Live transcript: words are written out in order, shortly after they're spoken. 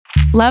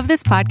Love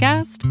this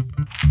podcast?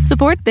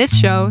 Support this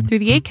show through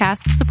the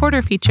Acast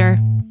supporter feature.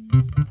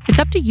 It's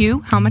up to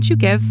you how much you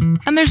give,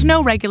 and there's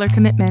no regular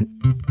commitment.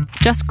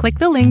 Just click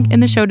the link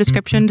in the show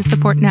description to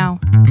support now.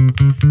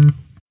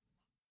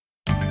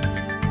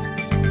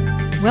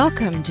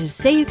 Welcome to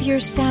Save Your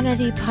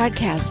Sanity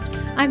podcast.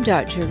 I'm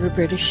Dr.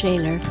 Roberta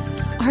Shaler.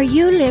 Are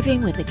you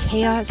living with the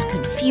chaos,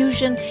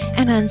 confusion,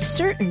 and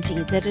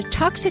uncertainty that a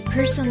toxic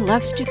person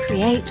loves to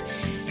create?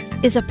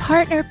 Is a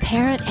partner,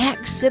 parent,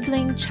 ex,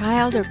 sibling,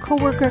 child, or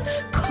coworker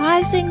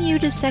causing you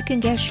to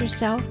second-guess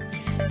yourself?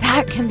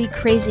 That can be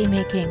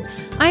crazy-making.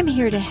 I'm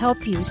here to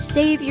help you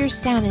save your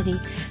sanity.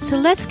 So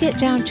let's get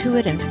down to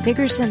it and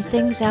figure some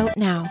things out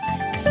now.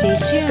 Stay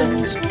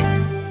tuned.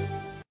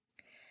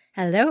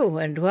 Hello,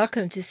 and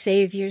welcome to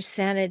Save Your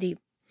Sanity.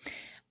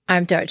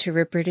 I'm Dr.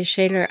 Roberta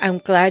Shaler. I'm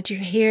glad you're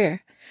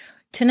here.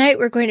 Tonight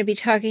we're going to be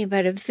talking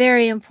about a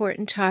very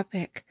important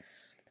topic.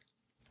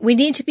 We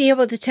need to be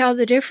able to tell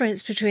the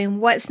difference between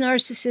what's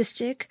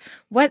narcissistic,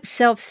 what's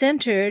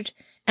self-centered,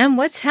 and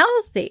what's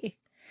healthy.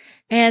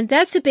 And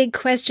that's a big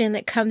question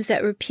that comes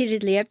up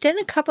repeatedly. I've done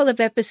a couple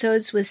of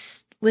episodes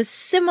with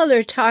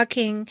similar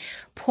talking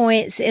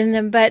points in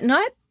them, but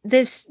not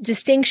this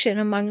distinction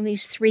among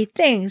these three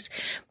things.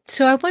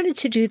 So I wanted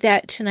to do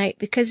that tonight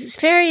because it's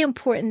very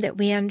important that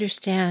we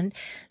understand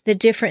the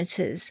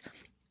differences.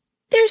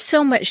 There's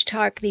so much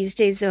talk these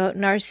days about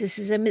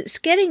narcissism. It's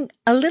getting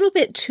a little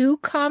bit too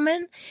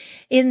common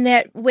in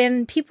that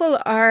when people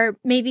are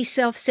maybe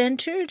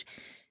self-centered,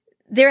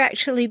 they're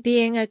actually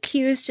being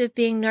accused of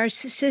being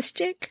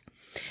narcissistic.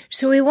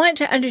 So we want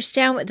to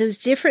understand what those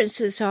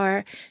differences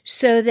are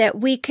so that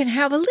we can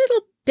have a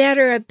little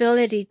better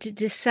ability to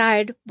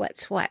decide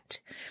what's what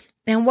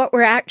and what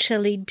we're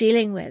actually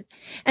dealing with.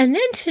 And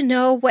then to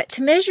know what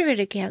to measure it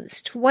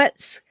against,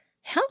 what's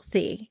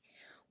healthy,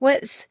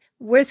 what's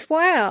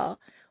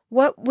worthwhile,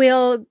 what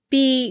will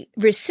be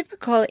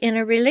reciprocal in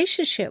a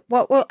relationship,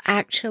 what will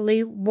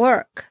actually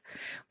work.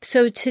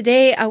 So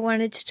today I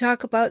wanted to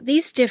talk about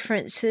these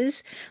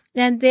differences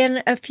and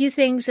then a few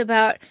things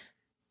about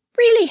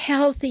really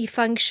healthy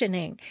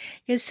functioning.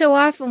 Because so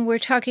often we're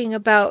talking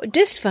about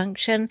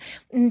dysfunction,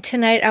 and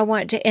tonight I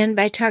want to end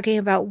by talking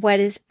about what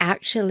is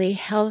actually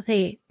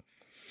healthy.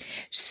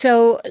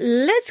 So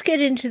let's get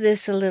into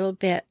this a little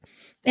bit.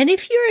 And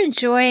if you're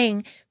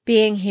enjoying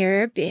being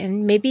here,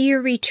 and maybe you're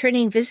a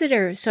returning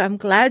visitor, so I'm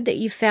glad that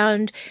you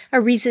found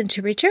a reason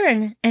to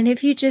return. And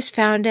if you just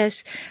found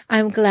us,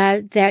 I'm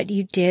glad that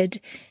you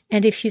did.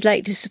 And if you'd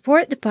like to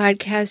support the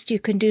podcast, you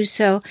can do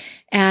so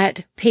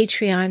at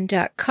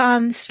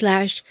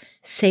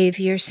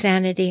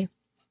patreon.com/saveyoursanity.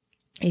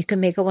 You can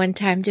make a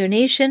one-time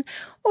donation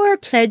or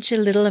pledge a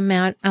little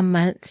amount a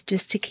month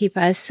just to keep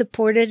us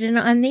supported and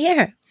on the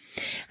air.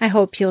 I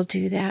hope you'll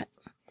do that.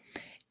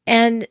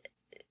 And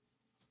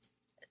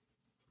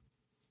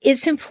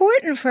it's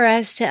important for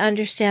us to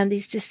understand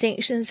these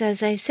distinctions,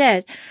 as I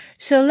said.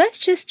 So let's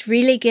just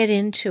really get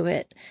into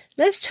it.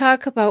 Let's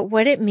talk about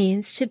what it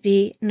means to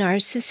be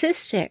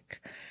narcissistic.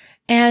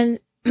 And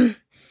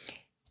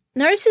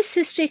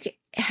narcissistic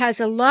has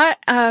a lot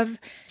of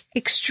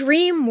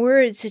extreme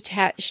words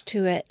attached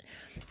to it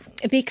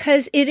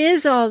because it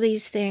is all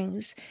these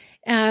things.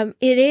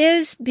 It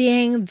is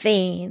being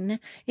vain.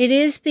 It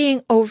is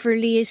being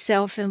overly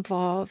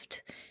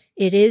self-involved.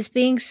 It is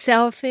being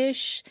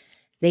selfish.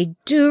 They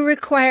do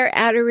require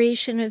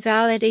adoration and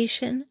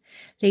validation.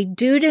 They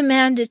do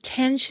demand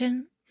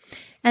attention.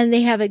 And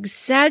they have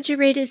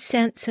exaggerated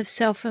sense of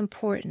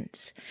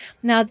self-importance.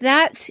 Now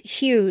that's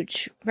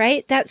huge,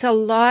 right? That's a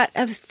lot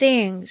of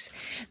things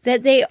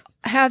that they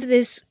have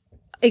this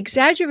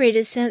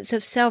exaggerated sense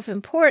of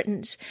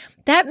self-importance.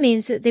 That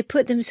means that they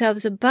put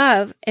themselves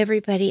above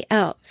everybody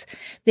else.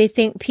 They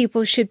think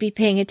people should be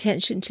paying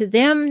attention to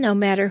them no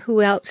matter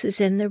who else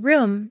is in the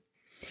room.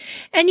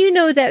 And you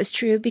know that's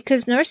true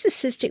because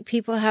narcissistic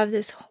people have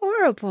this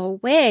horrible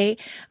way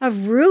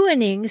of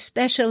ruining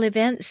special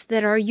events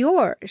that are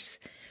yours.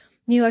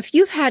 You know, if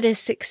you've had a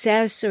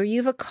success or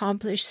you've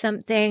accomplished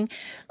something,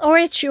 or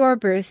it's your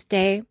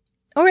birthday,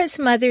 or it's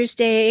Mother's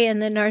Day and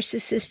the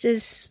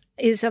narcissist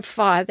is a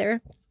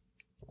father,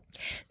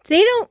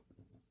 they don't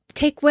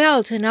take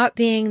well to not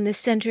being the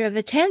center of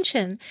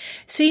attention.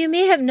 So you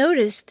may have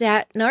noticed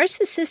that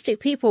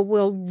narcissistic people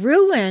will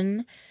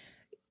ruin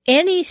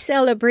any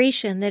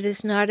celebration that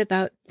is not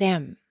about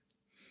them.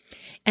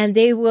 And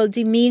they will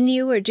demean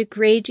you or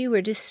degrade you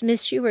or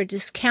dismiss you or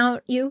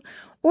discount you,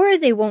 or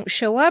they won't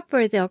show up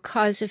or they'll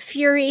cause a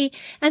fury.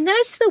 And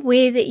that's the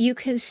way that you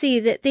can see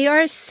that they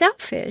are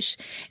selfish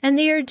and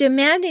they are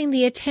demanding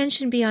the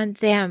attention beyond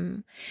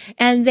them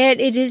and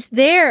that it is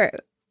their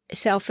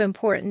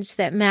self-importance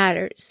that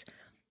matters.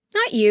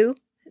 Not you,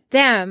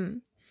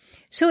 them.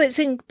 So it's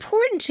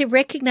important to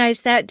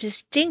recognize that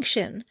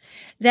distinction,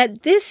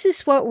 that this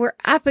is what we're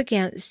up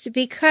against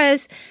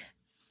because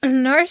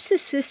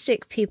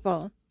narcissistic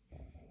people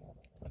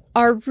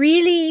are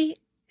really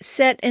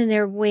set in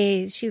their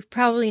ways. You've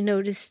probably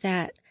noticed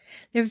that.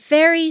 They're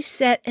very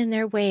set in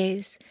their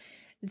ways.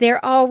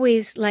 they're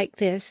always like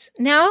this.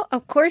 Now,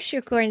 of course,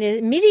 you're going to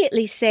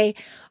immediately say,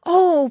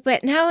 oh,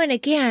 but now and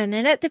again,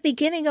 and at the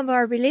beginning of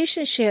our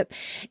relationship,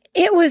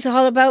 it was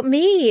all about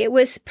me. It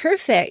was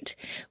perfect.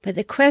 But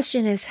the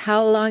question is,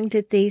 how long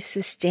did they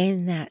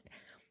sustain that?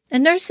 A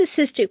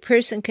narcissistic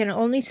person can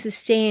only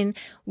sustain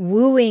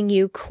wooing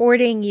you,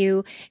 courting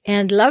you,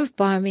 and love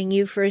bombing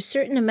you for a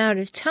certain amount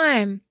of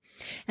time.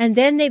 And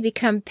then they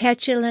become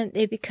petulant,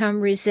 they become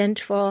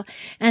resentful,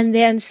 and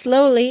then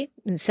slowly,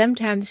 and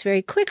sometimes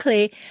very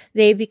quickly,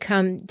 they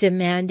become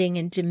demanding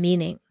and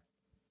demeaning.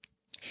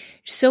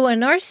 So a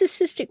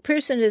narcissistic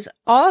person is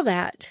all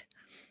that,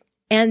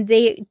 and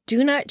they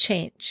do not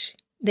change.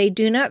 They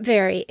do not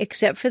vary,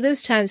 except for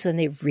those times when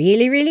they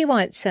really, really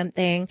want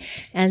something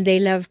and they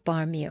love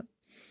bomb you.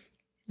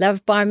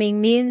 Love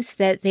bombing means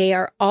that they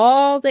are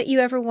all that you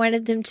ever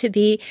wanted them to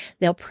be.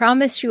 They'll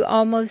promise you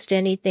almost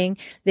anything.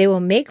 They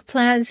will make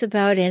plans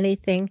about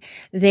anything.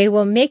 They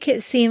will make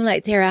it seem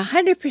like they're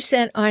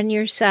 100% on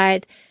your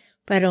side,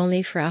 but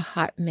only for a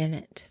hot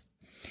minute.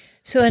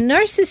 So a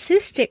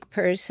narcissistic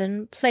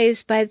person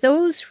plays by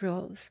those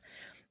rules,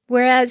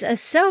 whereas a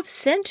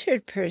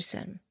self-centered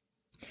person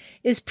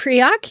is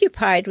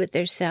preoccupied with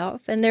their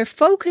self, and they're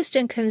focused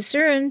and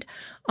concerned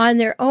on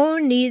their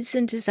own needs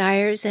and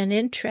desires and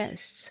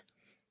interests.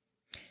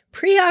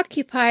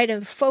 Preoccupied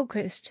and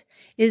focused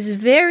is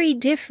very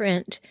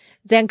different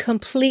than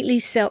completely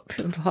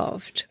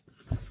self-involved.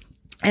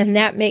 And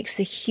that makes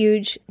a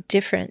huge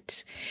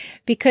difference,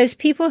 because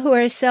people who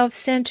are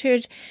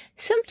self-centered,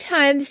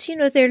 sometimes,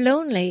 they're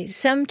lonely.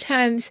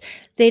 Sometimes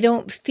they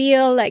don't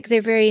feel like they're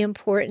very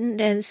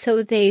important, and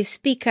so they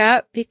speak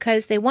up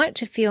because they want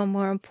to feel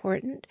more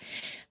important.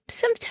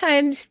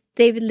 Sometimes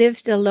they've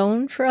lived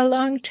alone for a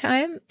long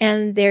time,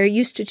 and they're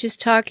used to just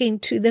talking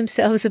to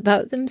themselves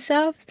about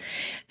themselves.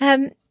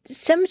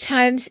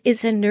 Sometimes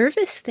it's a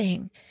nervous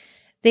thing.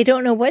 They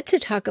don't know what to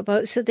talk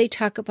about, so they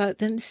talk about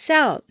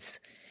themselves.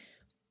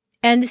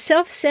 And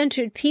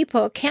self-centered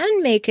people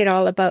can make it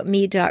all about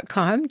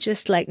me.com,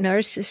 just like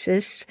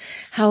narcissists.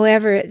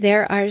 However,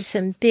 there are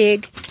some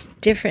big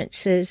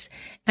differences,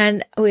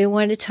 and we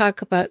want to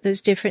talk about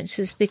those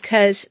differences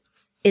because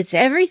it's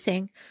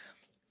everything.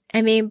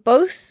 I mean,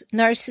 both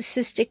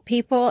narcissistic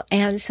people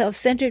and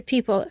self-centered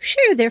people,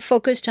 sure, they're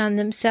focused on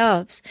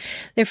themselves.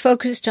 They're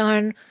focused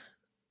on,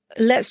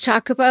 let's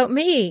talk about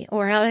me,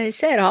 or as I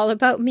said, all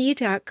about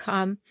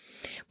me.com.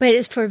 But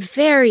it's for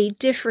very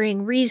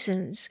differing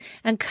reasons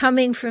and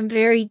coming from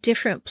very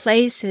different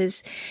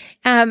places,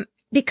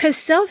 because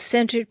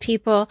self-centered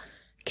people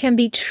can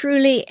be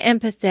truly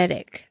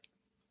empathetic.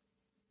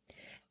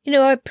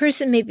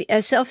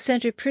 A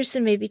self-centered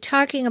person may be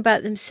talking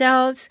about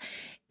themselves,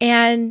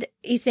 and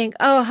you think,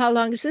 oh, how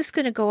long is this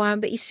going to go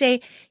on? But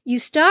you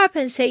stop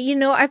and say,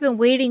 I've been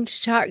waiting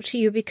to talk to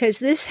you because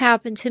this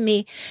happened to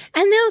me.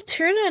 And they'll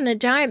turn on a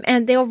dime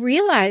and they'll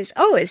realize,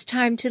 oh, it's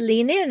time to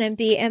lean in and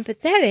be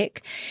empathetic.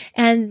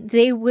 And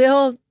they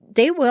will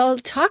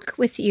talk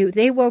with you.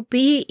 They will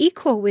be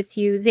equal with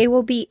you. They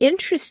will be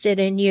interested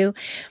in you,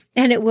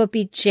 and it will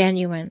be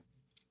genuine.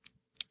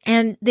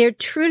 And they're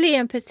truly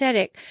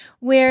empathetic,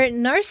 where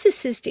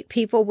narcissistic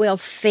people will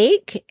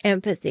fake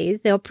empathy.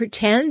 They'll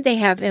pretend they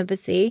have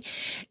empathy,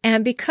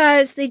 and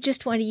because they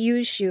just want to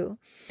use you.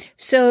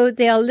 So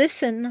they'll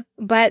listen,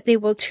 but they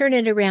will turn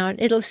it around.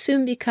 It'll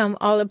soon become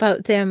all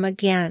about them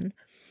again.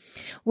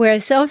 Where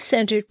a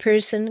self-centered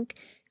person,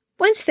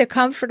 once they're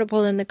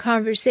comfortable in the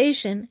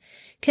conversation,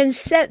 can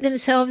set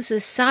themselves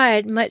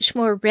aside much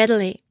more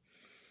readily.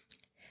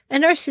 A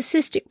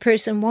narcissistic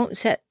person won't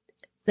set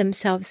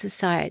themselves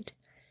aside.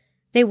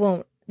 They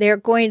won't. They're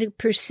going to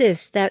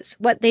persist. That's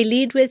what they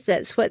lead with.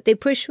 That's what they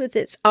push with.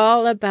 It's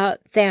all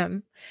about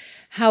them.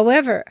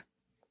 However,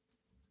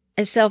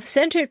 a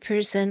self-centered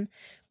person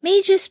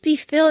may just be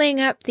filling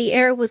up the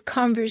air with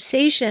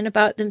conversation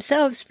about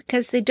themselves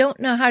because they don't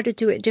know how to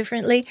do it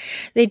differently.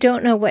 They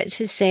don't know what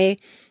to say,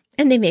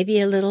 and they may be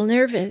a little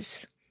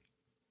nervous.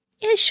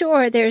 And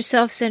sure, there are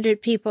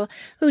self-centered people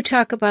who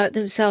talk about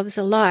themselves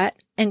a lot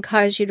and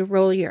cause you to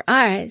roll your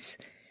eyes.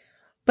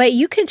 But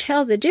you can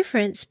tell the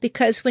difference,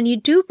 because when you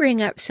do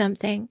bring up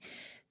something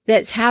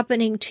that's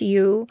happening to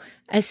you,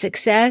 a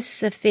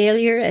success, a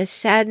failure, a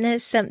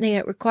sadness, something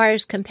that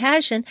requires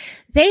compassion,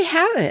 they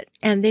have it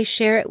and they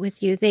share it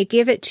with you. They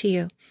give it to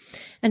you.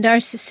 A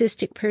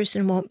narcissistic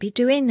person won't be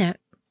doing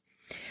that.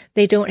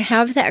 They don't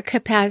have that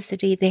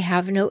capacity. They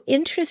have no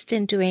interest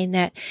in doing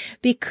that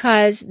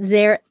because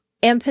they're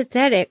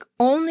empathetic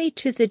only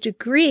to the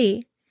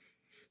degree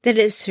that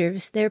it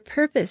serves their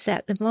purpose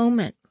at the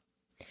moment.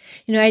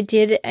 I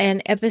did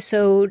an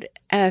episode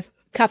a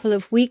couple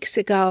of weeks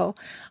ago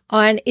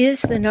on,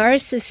 is the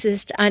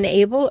narcissist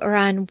unable or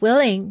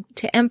unwilling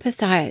to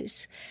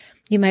empathize?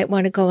 You might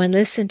want to go and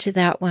listen to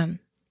that one.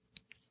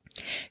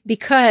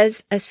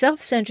 Because a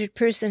self-centered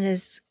person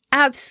is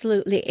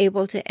absolutely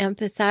able to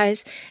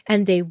empathize,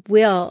 and they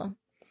will,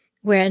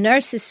 where a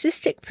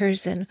narcissistic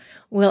person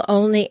will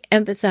only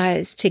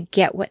empathize to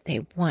get what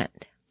they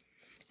want.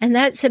 And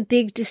that's a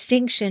big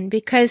distinction,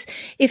 because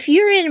if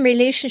you're in a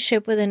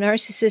relationship with a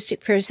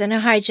narcissistic person, a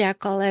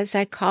hijackal, as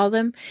I call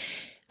them,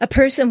 a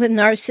person with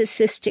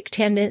narcissistic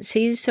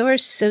tendencies or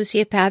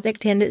sociopathic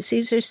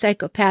tendencies or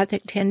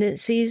psychopathic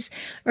tendencies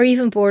or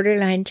even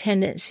borderline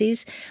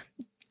tendencies,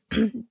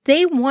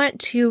 they want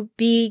to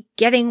be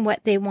getting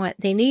what they want.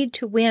 They need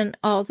to win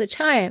all the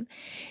time.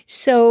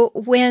 So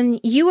when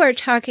you are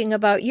talking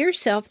about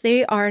yourself,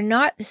 they are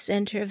not the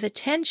center of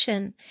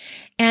attention.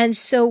 And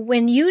so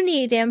when you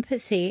need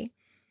empathy,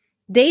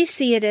 they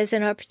see it as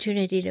an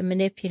opportunity to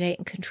manipulate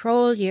and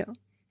control you.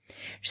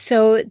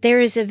 So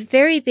there is a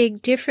very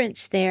big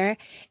difference there,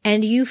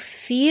 and you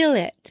feel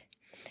it.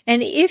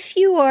 And if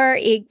you are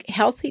a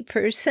healthy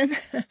person,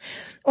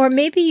 or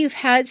maybe you've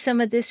had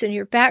some of this in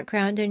your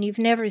background and you've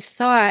never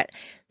thought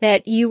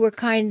that you were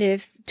kind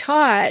of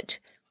taught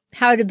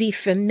how to be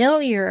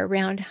familiar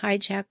around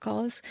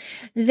hijackals,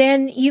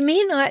 then you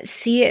may not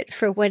see it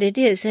for what it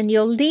is. And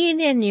you'll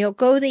lean in, you'll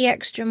go the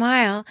extra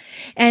mile,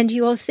 and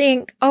you'll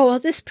think, oh, well,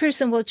 this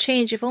person will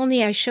change if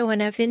only I show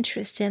enough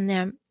interest in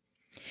them.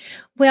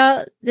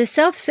 Well, the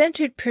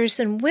self-centered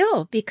person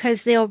will,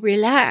 because they'll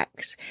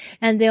relax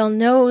and they'll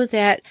know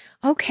that,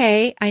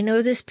 okay, I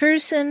know this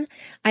person.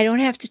 I don't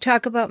have to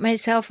talk about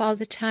myself all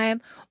the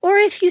time. Or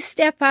if you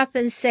step up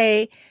and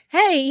say,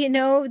 hey,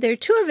 there are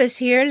two of us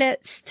here.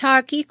 Let's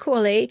talk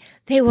equally.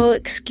 They will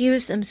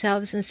excuse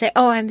themselves and say,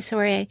 oh, I'm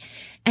sorry.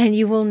 And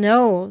you will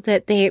know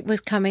that it was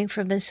coming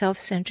from a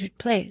self-centered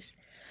place.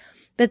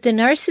 But the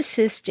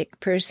narcissistic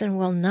person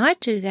will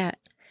not do that.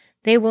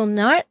 They will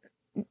not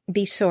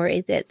be sorry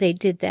that they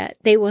did that.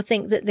 They will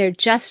think that they're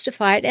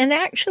justified, and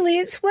actually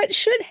it's what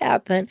should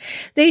happen.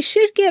 They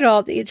should get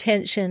all the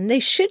attention. They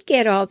should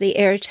get all the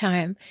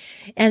airtime,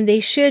 and they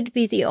should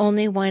be the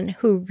only one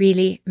who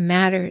really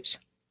matters.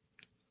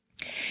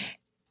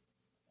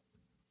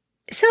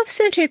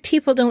 Self-centered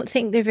people don't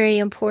think they're very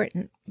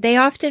important. They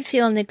often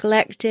feel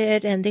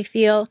neglected, and they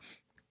feel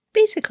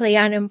basically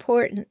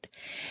unimportant.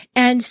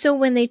 And so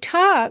when they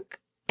talk,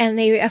 and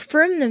they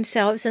affirm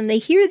themselves, and they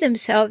hear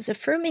themselves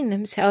affirming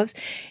themselves,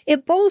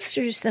 it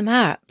bolsters them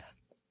up.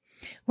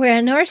 Where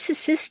a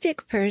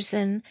narcissistic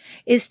person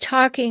is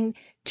talking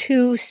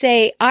to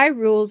say, I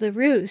rule the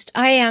roost.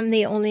 I am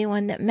the only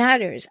one that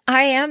matters.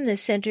 I am the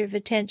center of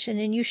attention,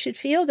 and you should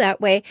feel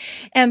that way.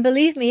 And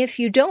believe me, if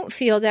you don't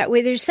feel that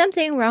way, there's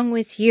something wrong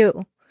with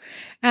you.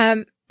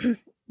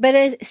 But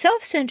a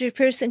self-centered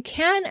person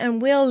can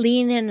and will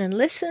lean in and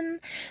listen.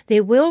 They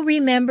will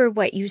remember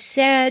what you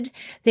said.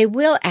 They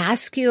will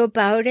ask you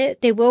about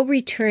it. They will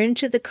return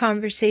to the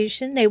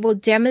conversation. They will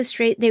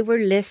demonstrate they were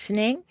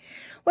listening,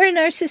 where a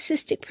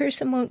narcissistic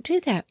person won't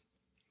do that.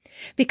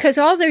 Because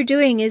all they're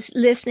doing is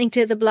listening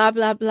to the blah,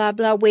 blah, blah,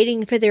 blah,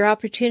 waiting for their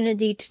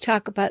opportunity to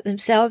talk about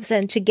themselves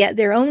and to get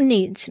their own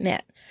needs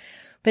met.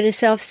 But a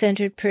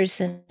self-centered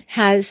person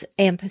has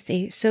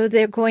empathy, so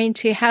they're going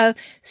to have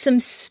some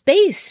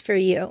space for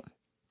you.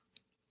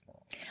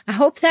 I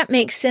hope that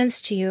makes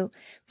sense to you,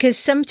 because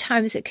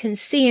sometimes it can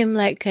seem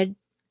like a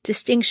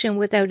distinction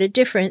without a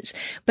difference,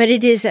 but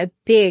it is a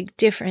big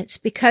difference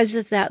because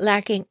of that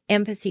lacking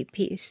empathy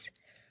piece.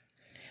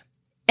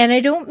 And I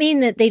don't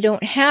mean that they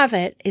don't have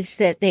it, it's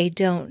that they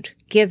don't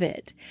give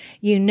it.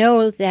 You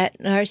know that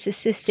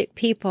narcissistic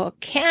people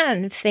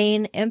can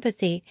feign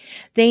empathy.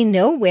 They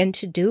know when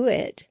to do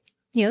it.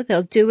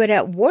 They'll do it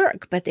at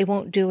work, but they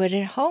won't do it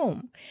at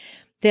home.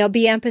 They'll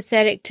be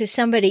empathetic to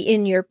somebody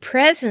in your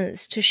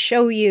presence to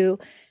show you,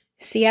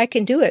 see, I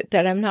can do it,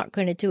 but I'm not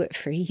going to do it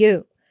for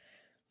you.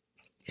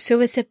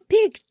 So it's a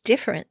big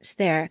difference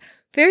there.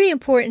 Very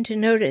important to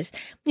notice.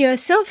 A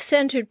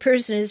self-centered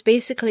person is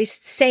basically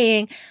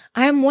saying,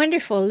 I'm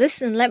wonderful.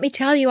 Listen, let me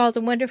tell you all the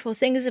wonderful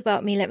things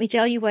about me. Let me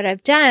tell you what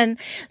I've done.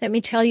 Let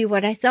me tell you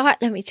what I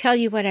thought. Let me tell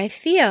you what I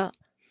feel.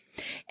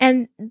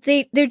 And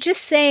they're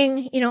just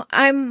saying,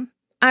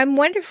 I'm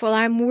wonderful.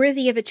 I'm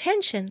worthy of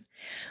attention.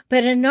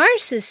 But a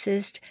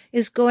narcissist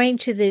is going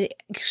to the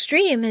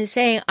extreme and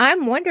saying,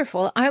 I'm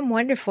wonderful. I'm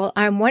wonderful.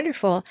 I'm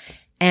wonderful.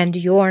 And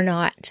you're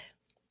not.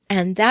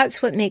 And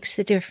that's what makes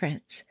the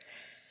difference.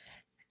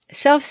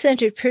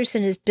 Self-centered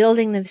person is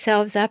building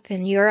themselves up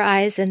in your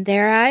eyes and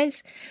their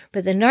eyes,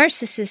 but the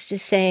narcissist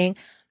is saying,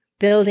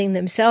 building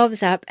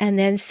themselves up and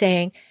then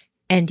saying,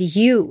 and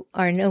you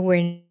are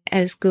nowhere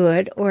as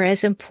good or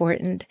as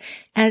important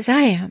as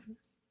I am.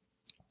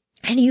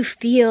 And you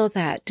feel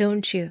that,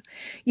 don't you?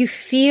 You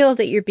feel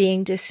that you're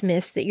being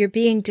dismissed, that you're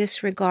being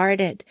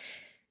disregarded,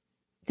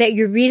 that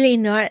you're really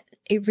not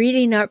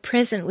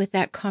present with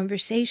that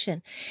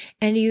conversation.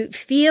 And you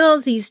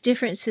feel these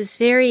differences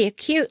very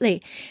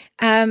acutely.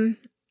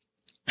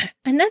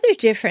 Another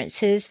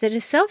difference is that a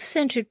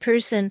self-centered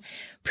person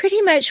pretty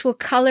much will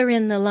color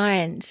in the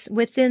lines,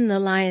 within the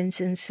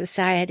lines in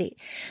society.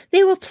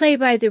 They will play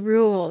by the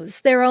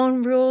rules, their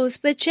own rules,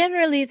 but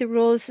generally the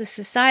rules of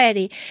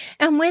society.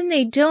 And when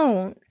they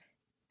don't,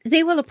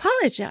 they will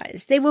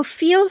apologize. They will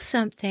feel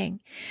something.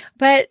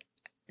 But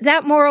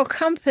that moral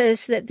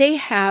compass that they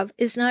have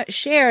is not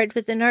shared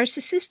with the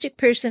narcissistic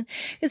person,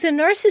 because the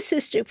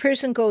narcissistic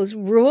person goes,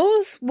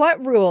 rules?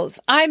 What rules?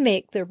 I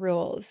make the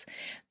rules.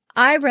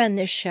 I run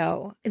the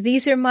show.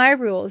 These are my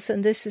rules,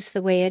 and this is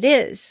the way it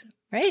is,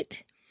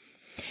 right?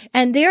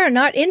 And they are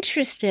not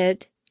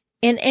interested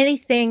in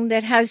anything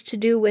that has to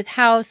do with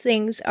how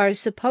things are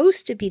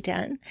supposed to be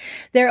done.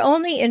 They're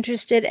only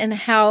interested in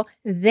how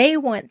they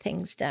want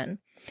things done,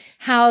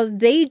 how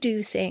they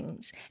do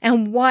things,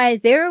 and why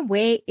their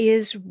way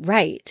is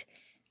right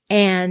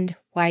and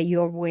why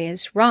your way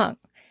is wrong,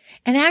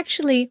 and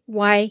actually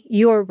why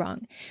you're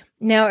wrong.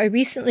 Now, I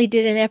recently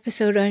did an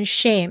episode on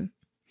shame,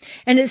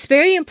 and it's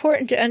very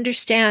important to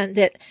understand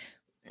that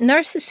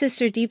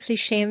narcissists are deeply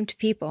shamed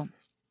people.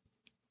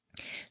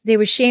 They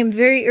were shamed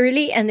very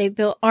early, and they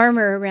built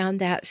armor around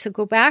that. So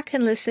go back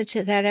and listen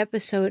to that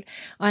episode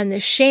on the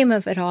shame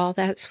of it all.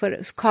 That's what it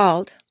was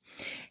called.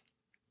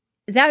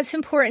 That's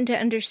important to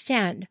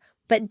understand.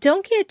 But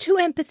don't get too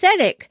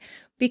empathetic,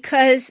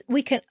 because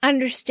we can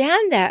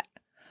understand that,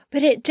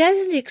 but it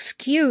doesn't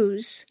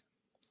excuse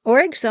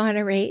or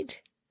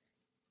exonerate,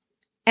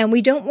 and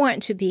we don't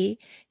want to be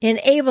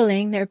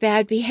enabling their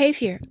bad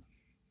behavior,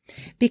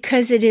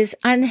 because it is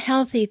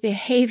unhealthy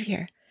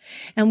behavior.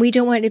 And we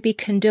don't want to be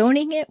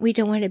condoning it. We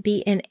don't want to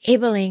be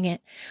enabling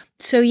it.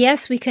 So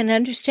yes, we can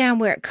understand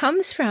where it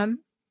comes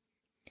from,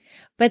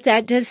 but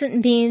that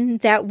doesn't mean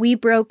that we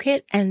broke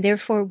it and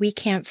therefore we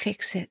can't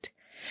fix it.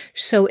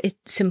 So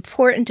it's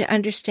important to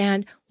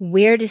understand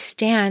where to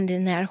stand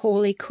in that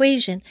whole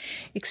equation.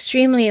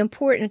 Extremely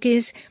important,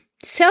 because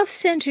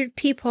self-centered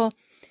people,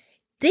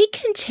 they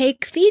can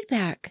take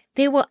feedback.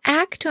 They will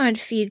act on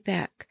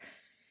feedback.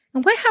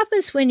 And what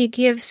happens when you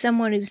give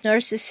someone who's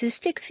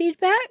narcissistic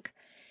feedback?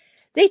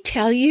 They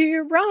tell you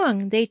you're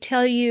wrong. They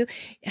tell you,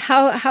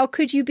 how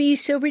could you be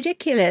so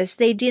ridiculous?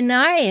 They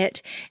deny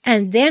it.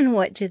 And then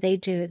what do?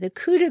 The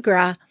coup de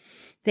grace.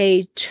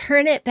 They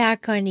turn it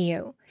back on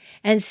you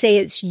and say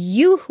it's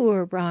you who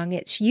are wrong.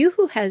 It's you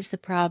who has the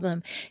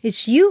problem.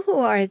 It's you who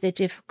are the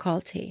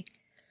difficulty.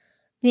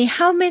 I mean,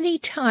 how many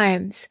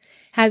times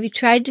have you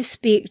tried to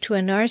speak to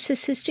a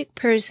narcissistic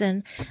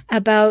person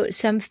about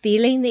some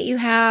feeling that you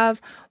have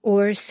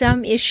or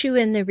some issue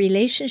in the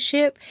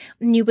relationship,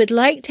 and you would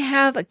like to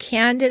have a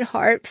candid,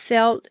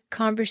 heartfelt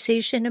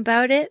conversation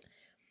about it?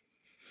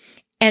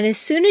 And as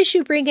soon as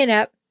you bring it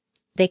up,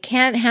 they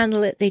can't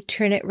handle it. They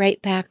turn it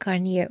right back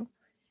on you.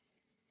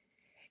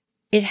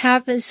 It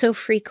happens so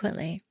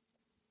frequently.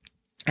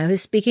 I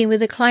was speaking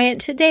with a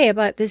client today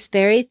about this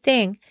very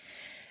thing.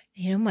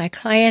 You know, my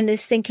client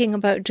is thinking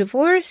about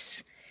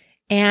divorce,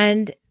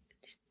 and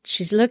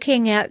she's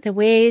looking at the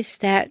ways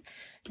that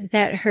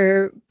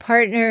her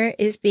partner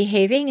is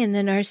behaving in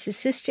the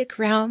narcissistic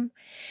realm.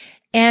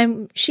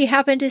 And she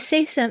happened to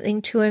say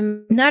something to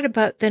him, not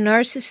about the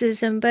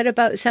narcissism, but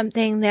about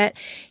something that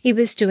he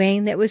was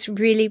doing that was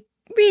really,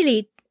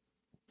 really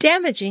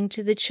damaging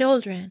to the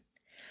children.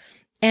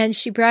 And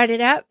she brought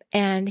it up,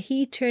 and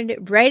he turned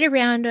it right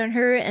around on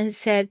her and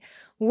said,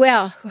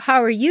 well,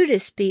 how are you to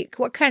speak?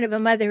 What kind of a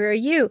mother are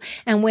you?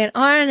 And went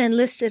on and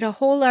listed a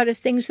whole lot of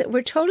things that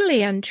were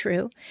totally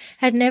untrue,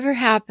 had never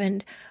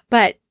happened,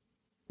 but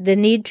the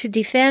need to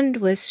defend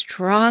was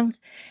strong,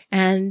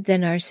 and the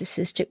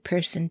narcissistic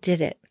person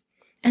did it.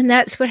 And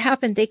that's what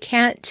happened. They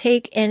can't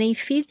take any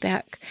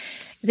feedback.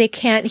 They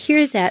can't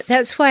hear that.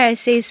 That's why I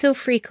say so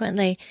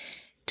frequently,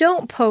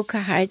 don't poke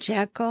a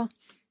hijackal.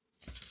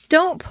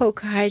 Don't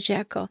poke a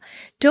hijackal.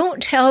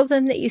 Don't tell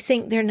them that you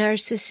think they're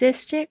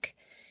narcissistic.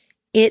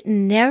 It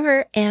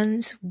never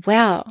ends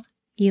well.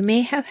 You may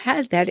have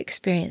had that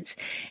experience.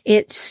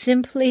 It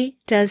simply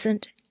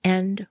doesn't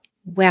end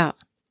well.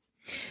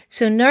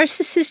 So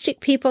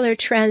narcissistic people are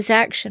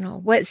transactional.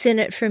 What's in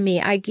it for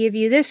me? I give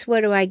you this,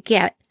 what do I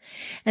get?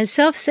 And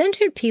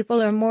self-centered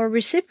people are more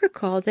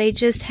reciprocal. They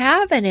just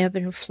have an ebb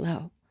and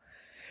flow.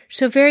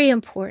 So very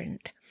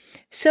important.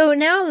 So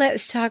now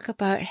let's talk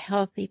about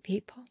healthy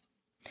people.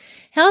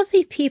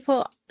 Healthy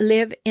people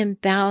live in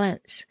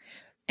balance.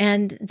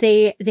 And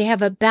they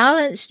have a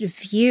balanced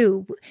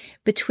view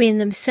between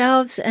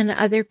themselves and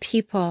other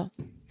people.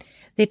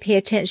 They pay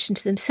attention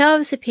to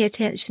themselves, they pay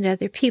attention to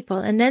other people.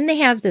 And then they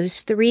have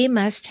those 3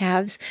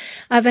 must-haves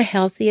of a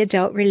healthy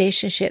adult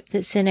relationship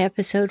that's in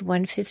episode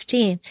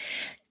 115.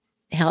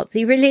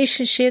 Healthy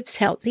relationships,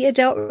 healthy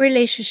adult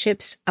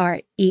relationships are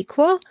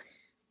equal,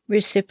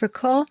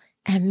 reciprocal,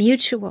 and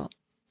mutual.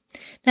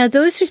 Now,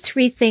 those are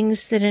 3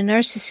 things that a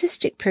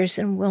narcissistic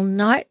person will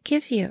not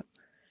give you.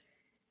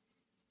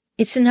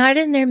 It's not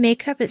in their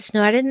makeup, it's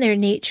not in their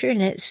nature,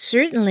 and it's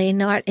certainly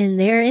not in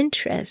their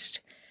interest,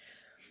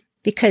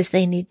 because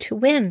they need to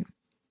win.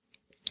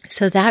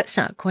 So that's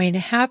not going to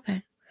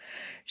happen.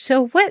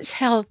 So what's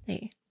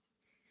healthy?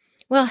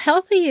 Well,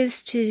 healthy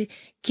is to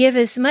give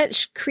as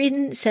much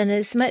credence and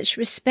as much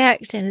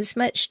respect and as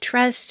much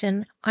trust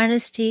and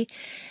honesty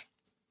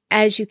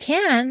as you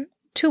can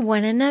to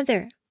one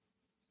another.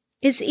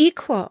 It's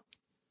equal.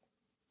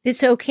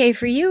 It's okay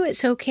for you,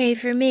 it's okay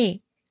for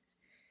me.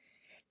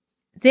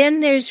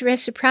 Then there's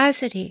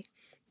reciprocity.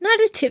 Not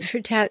a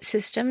tit-for-tat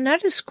system,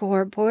 not a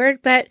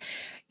scoreboard, but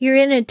you're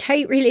in a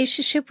tight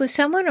relationship with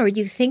someone, or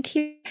you think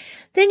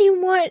then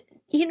you want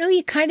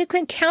you kind of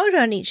can count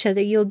on each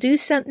other. You'll do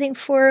something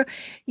for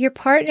your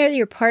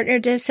partner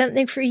does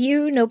something for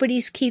you.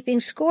 Nobody's keeping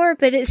score,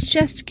 but it's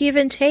just give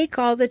and take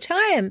all the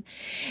time.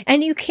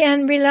 And you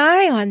can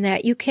rely on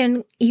that. You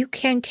can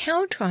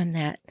count on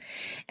that.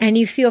 And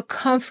you feel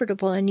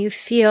comfortable and you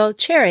feel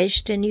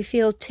cherished and you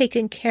feel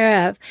taken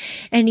care of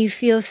and you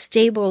feel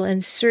stable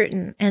and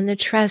certain, and the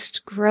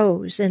trust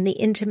grows and the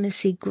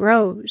intimacy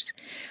grows.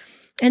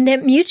 And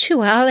that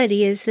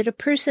mutuality is that a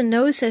person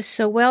knows us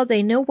so well,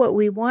 they know what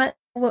we want,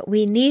 what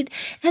we need,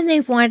 and they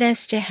want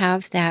us to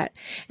have that.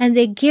 And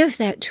they give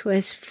that to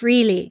us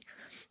freely.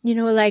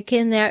 Like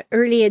in that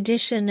early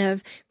edition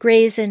of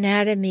Grey's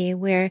Anatomy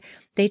where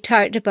they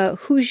talked about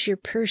who's your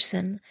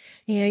person.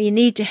 You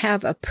need to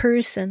have a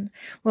person.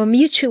 Well,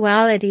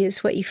 mutuality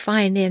is what you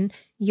find in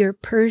your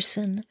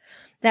person.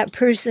 That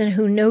person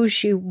who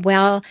knows you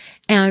well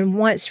and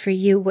wants for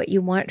you what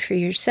you want for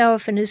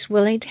yourself and is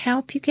willing to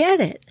help you get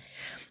it.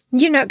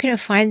 You're not going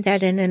to find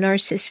that in a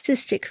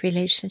narcissistic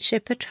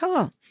relationship at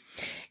all.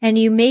 And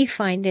you may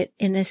find it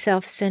in a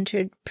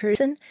self-centered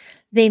person.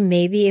 They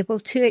may be able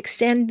to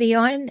extend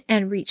beyond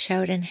and reach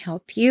out and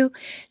help you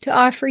to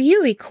offer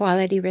you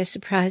equality,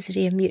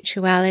 reciprocity, and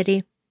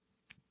mutuality.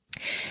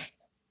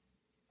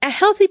 A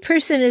healthy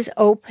person is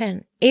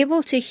open,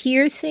 able to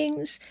hear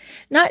things,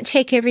 not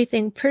take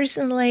everything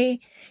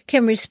personally,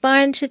 can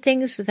respond to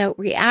things without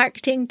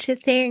reacting to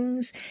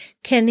things,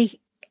 can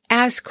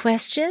ask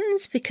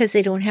questions because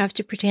they don't have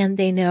to pretend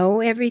they know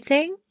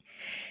everything.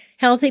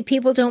 Healthy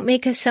people don't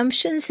make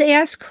assumptions, they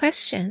ask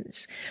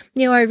questions.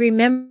 I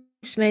remember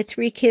my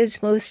 3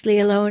 kids mostly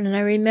alone, and I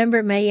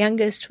remember my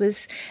youngest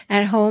was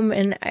at home,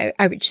 and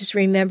I would just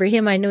remember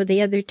him. I know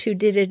the other 2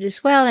 did it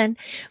as well,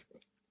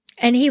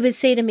 and he would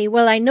say to me,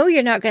 well, I know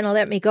you're not going to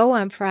let me go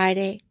on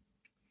Friday.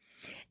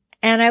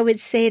 And I would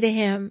say to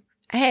him,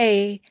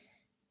 hey,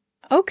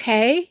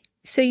 okay,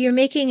 so you're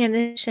making an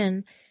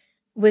assumption.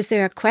 Was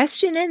there a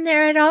question in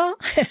there at all?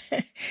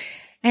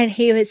 And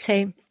he would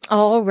say,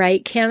 all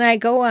right, can I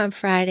go on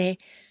Friday?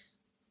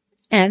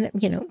 And,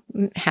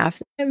 half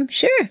the time,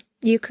 sure,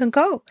 you can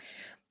go.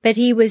 But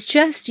he was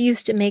just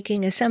used to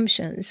making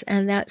assumptions,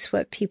 and that's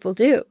what people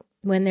do.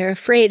 When they're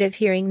afraid of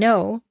hearing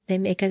no, they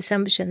make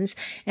assumptions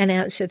and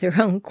answer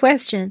their own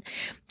question.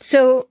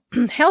 So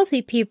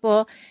healthy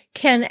people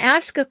can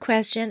ask a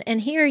question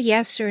and hear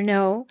yes or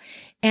no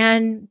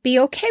and be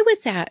okay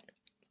with that.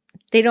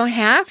 They don't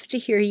have to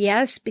hear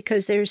yes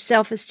because their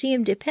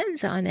self-esteem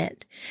depends on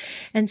it.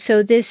 And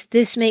so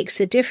this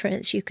makes a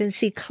difference. You can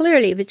see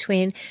clearly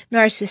between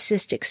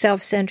narcissistic,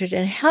 self-centered,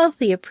 and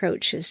healthy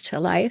approaches to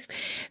life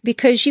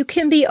because you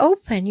can be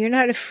open. You're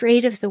not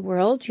afraid of the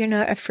world. You're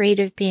not afraid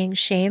of being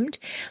shamed.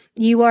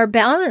 You are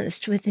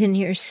balanced within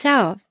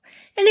yourself.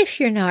 And if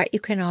you're not, you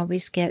can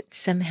always get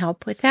some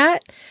help with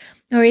that.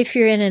 Or if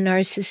you're in a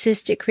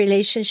narcissistic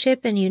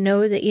relationship and you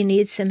know that you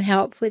need some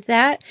help with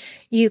that,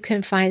 you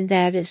can find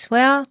that as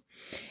well.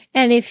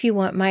 And if you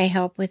want my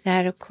help with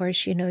that, of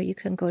course, you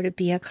can go to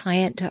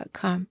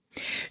beaclient.com.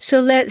 So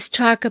let's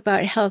talk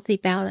about healthy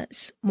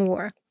balance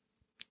more.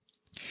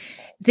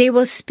 They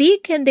will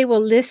speak and they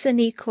will listen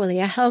equally.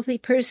 A healthy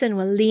person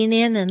will lean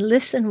in and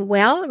listen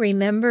well,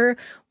 remember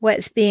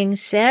what's being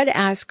said,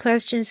 ask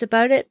questions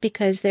about it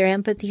because their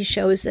empathy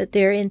shows that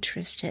they're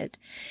interested.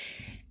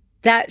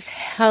 That's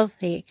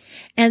healthy.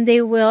 And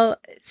they will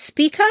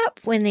speak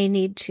up when they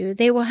need to.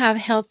 They will have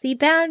healthy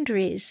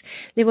boundaries.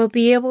 They will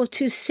be able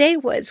to say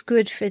what's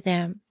good for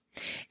them.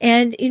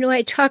 And,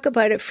 I talk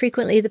about it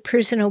frequently, the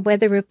personal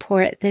weather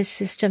report, this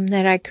system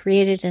that I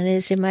created and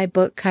is in my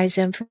book,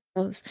 Kaizen for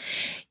Girls.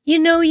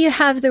 You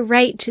have the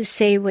right to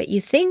say what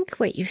you think,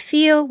 what you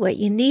feel, what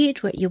you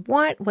need, what you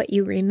want, what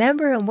you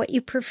remember, and what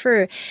you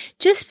prefer,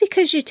 just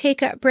because you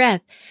take a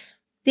breath.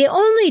 The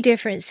only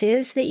difference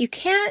is that you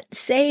can't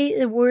say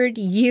the word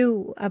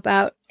you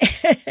about,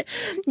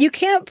 you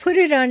can't put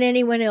it on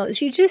anyone else.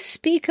 You just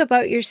speak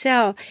about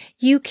yourself.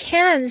 You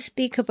can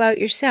speak about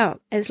yourself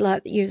as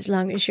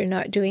long as you're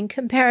not doing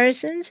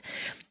comparisons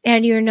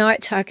and you're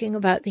not talking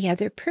about the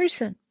other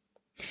person.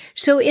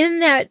 So in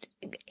that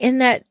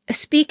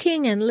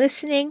speaking and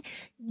listening,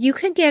 you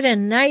can get a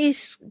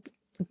nice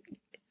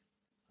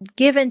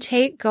give and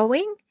take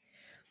going,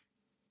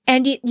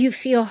 and you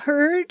feel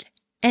heard.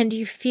 And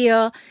you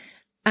feel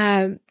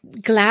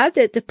glad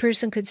that the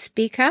person could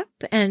speak up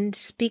and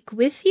speak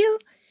with you.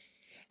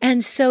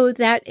 And so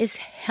that is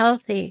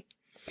healthy.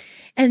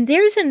 And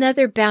there's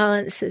another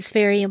balance that's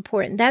very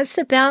important. That's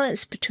the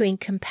balance between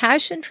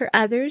compassion for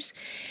others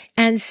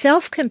and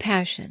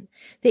self-compassion,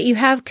 that you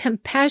have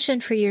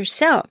compassion for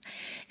yourself.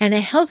 And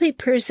a healthy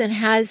person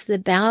has the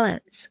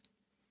balance.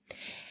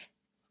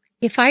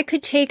 If I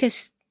could take a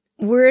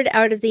word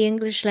out of the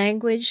English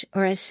language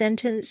or a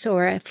sentence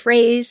or a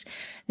phrase,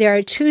 there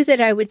are 2 that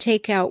I would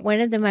take out.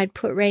 One of them I'd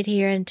put right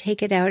here and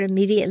take it out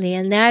immediately,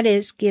 and that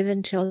is give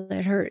until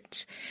it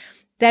hurts.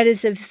 That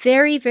is a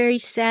very, very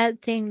sad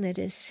thing that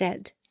is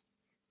said.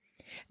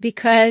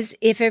 Because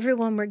if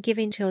everyone were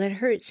giving till it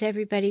hurts,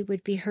 everybody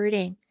would be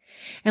hurting.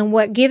 And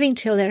what giving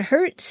till it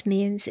hurts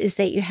means is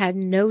that you had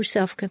no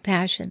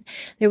self-compassion.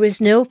 There was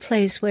no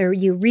place where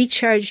you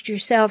recharged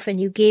yourself and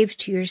you gave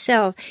to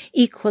yourself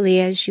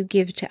equally as you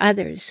give to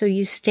others. So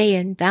you stay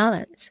in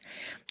balance.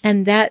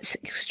 And that's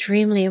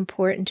extremely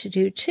important to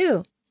do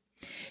too.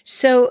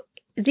 So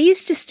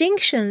these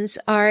distinctions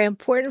are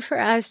important for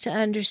us to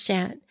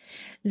understand,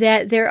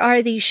 that there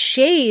are these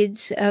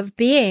shades of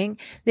being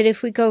that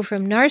if we go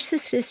from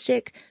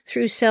narcissistic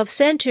through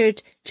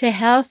self-centered to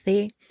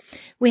healthy,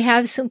 we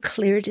have some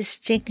clear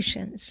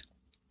distinctions.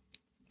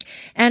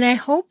 And I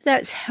hope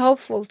that's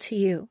helpful to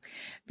you,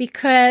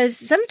 because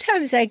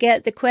sometimes I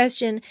get the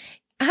question,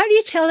 how do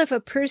you tell if a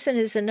person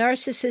is a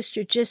narcissist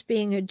or just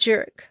being a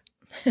jerk?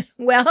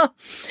 Well,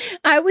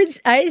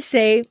 I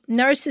say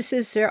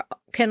narcissists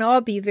can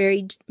all be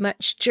very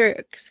much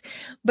jerks,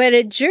 but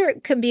a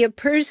jerk can be a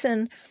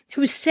person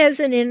who says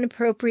an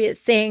inappropriate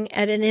thing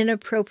at an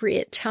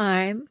inappropriate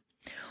time,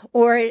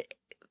 or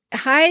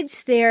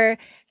hides their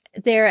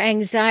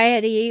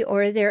anxiety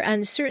or their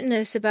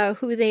uncertainness about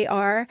who they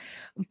are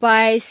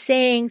by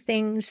saying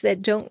things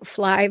that don't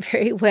fly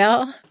very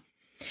well.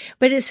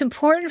 But it's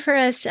important for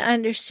us to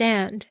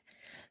understand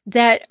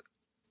that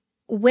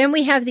when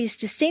we have these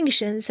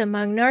distinctions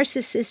among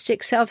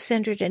narcissistic,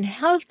 self-centered, and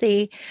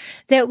healthy,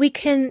 that we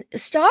can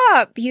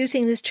stop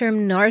using this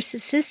term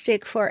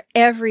narcissistic for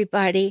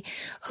everybody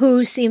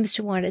who seems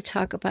to want to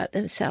talk about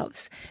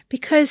themselves,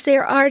 because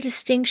there are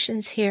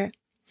distinctions here.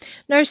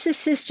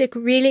 Narcissistic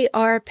really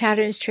are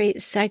patterns,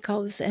 traits,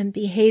 cycles, and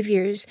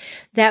behaviors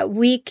that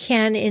we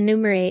can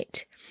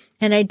enumerate.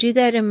 And I do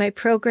that in my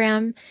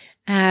program,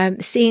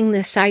 Seeing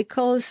the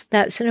Cycles.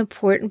 That's an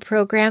important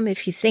program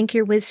if you think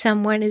you're with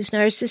someone who's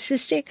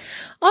narcissistic.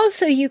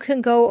 Also, you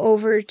can go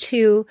over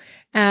to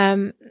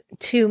my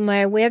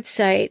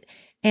website,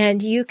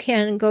 and you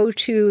can go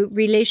to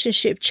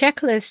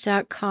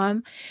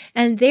relationshipchecklist.com,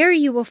 and there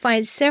you will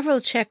find several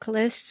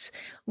checklists,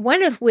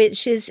 one of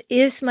which is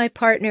my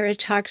partner a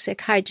toxic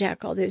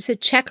hijackal? There's a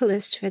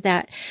checklist for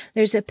that.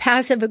 There's a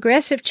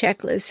passive-aggressive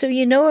checklist, so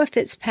you know if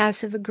it's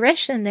passive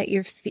aggression that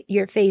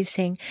you're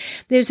facing.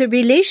 There's a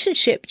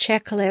relationship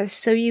checklist,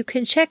 so you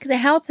can check the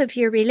health of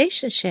your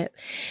relationship.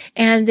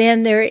 And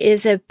then there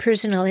is a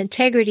personal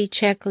integrity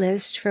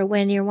checklist for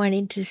when you're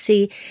wanting to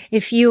see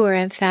if you are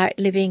in fact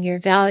living your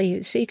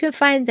values. So you can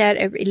find that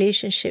at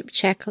Relationship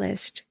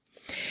Checklist.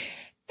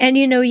 And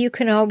you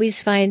can always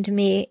find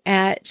me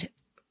at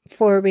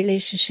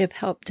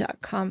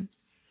forrelationshiphelp.com.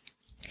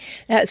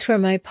 That's where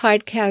my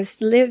podcast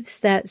lives.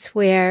 That's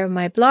where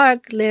my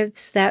blog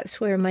lives.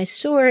 That's where my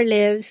store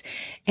lives.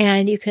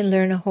 And you can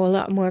learn a whole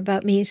lot more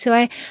about me. So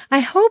I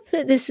hope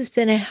that this has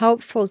been a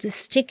helpful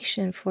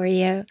distinction for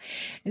you,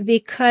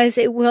 because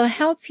it will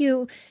help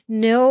you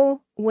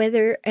know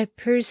whether a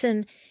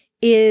person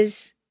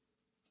is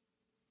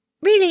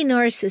really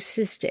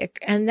narcissistic.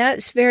 And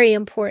that's very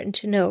important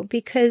to know,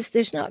 because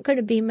there's not going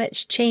to be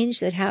much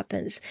change that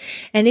happens.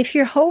 And if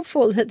you're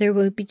hopeful that there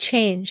will be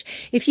change,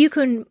 if you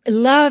can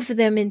love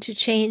them into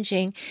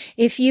changing,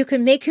 if you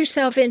can make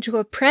yourself into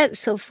a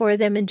pretzel for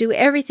them and do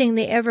everything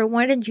they ever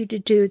wanted you to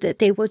do, that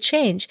they will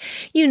change.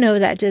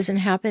 That doesn't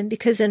happen,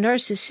 because a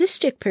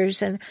narcissistic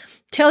person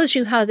tells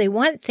you how they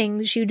want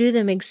things, you do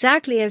them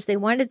exactly as they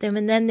wanted them,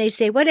 and then they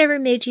say, whatever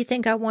made you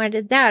think I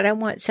wanted that? I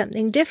want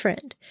something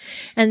different.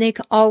 And they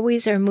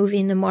always are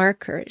moving the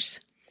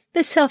markers.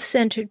 The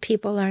self-centered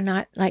people are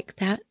not like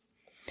that.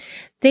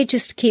 They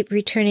just keep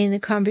returning the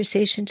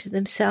conversation to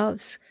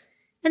themselves.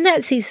 And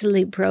that's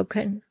easily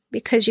broken,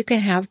 because you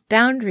can have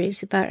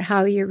boundaries about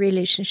how your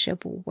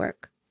relationship will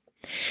work.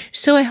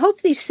 So I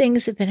hope these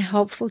things have been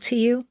helpful to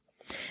you.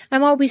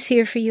 I'm always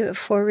here for you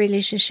for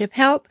Relationship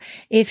Help.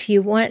 If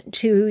you want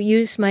to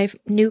use my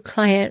new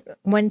client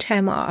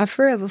one-time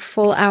offer of a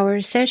full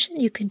hour session,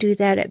 you can do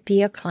that at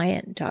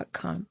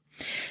beaclient.com.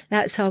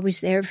 That's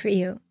always there for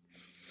you.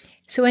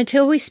 So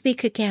until we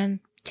speak again,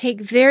 take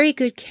very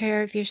good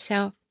care of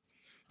yourself.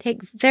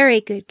 Take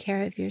very good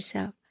care of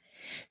yourself,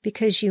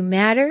 because you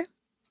matter,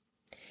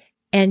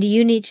 and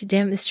you need to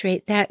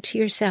demonstrate that to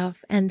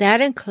yourself. And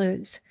that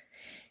includes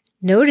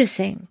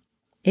noticing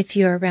if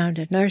you're around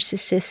a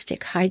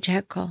narcissistic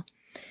hijackal,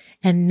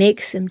 and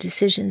make some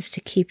decisions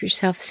to keep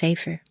yourself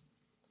safer.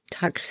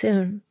 Talk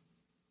soon.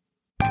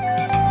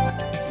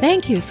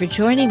 Thank you for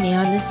joining me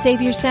on the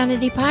Save Your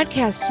Sanity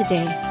podcast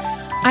today.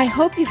 I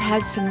hope you've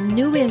had some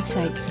new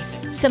insights,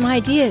 some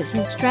ideas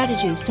and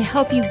strategies to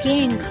help you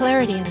gain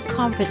clarity and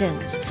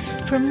confidence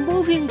for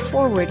moving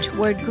forward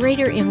toward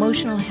greater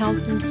emotional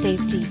health and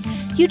safety.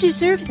 You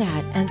deserve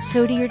that, and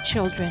so do your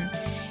children.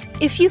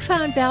 If you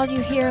found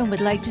value here and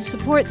would like to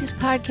support this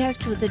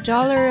podcast with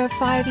 $1 or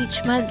 $5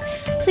 each month,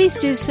 please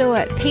do so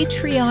at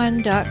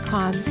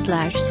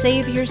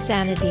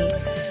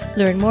patreon.com/saveyoursanity.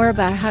 Learn more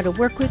about how to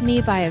work with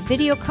me via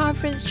video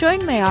conference,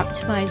 join my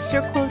optimized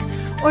circles,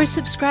 or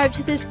subscribe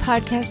to this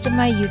podcast on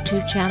my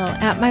YouTube channel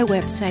at my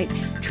website,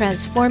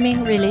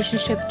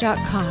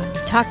 transformingrelationship.com.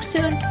 Talk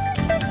soon.